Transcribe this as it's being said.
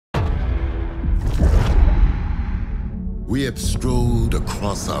We have strolled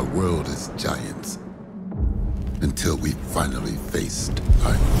across our world as giants until we finally faced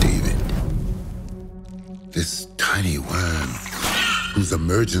our David. This tiny worm whose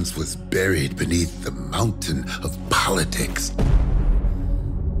emergence was buried beneath the mountain of politics.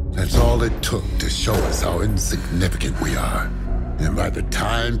 That's all it took to show us how insignificant we are. And by the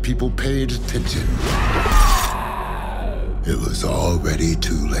time people paid attention, it was already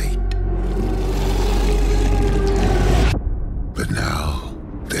too late. But now,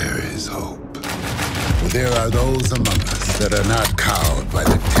 there is hope. For there are those among us that are not cowed by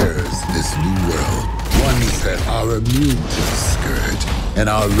the terrors of this new world. Ones that are immune to the scourge and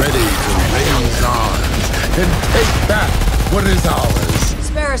are ready to raise arms and take back what is ours.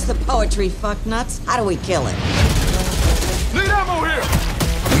 Spare us the poetry, fucknuts. How do we kill it? Need ammo here!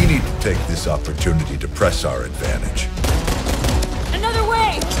 We need to take this opportunity to press our advantage. Another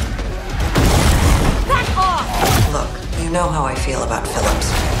way! Back off! Look, you know how I feel about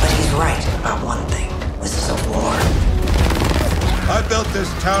Phillips, but he's right about one thing. This is a war. I built this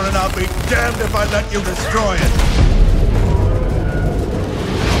town and I'll be damned if I let you destroy it.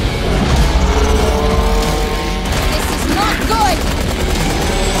 This is not good!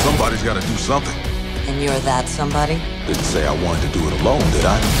 Somebody's gotta do something. And you're that somebody? Didn't say I wanted to do it alone, did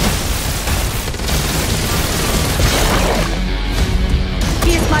I?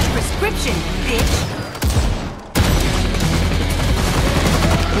 Here's my prescription, bitch!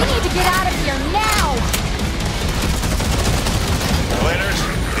 We need to get out of here now! Winners,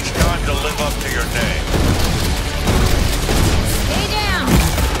 it's time to live up to your name.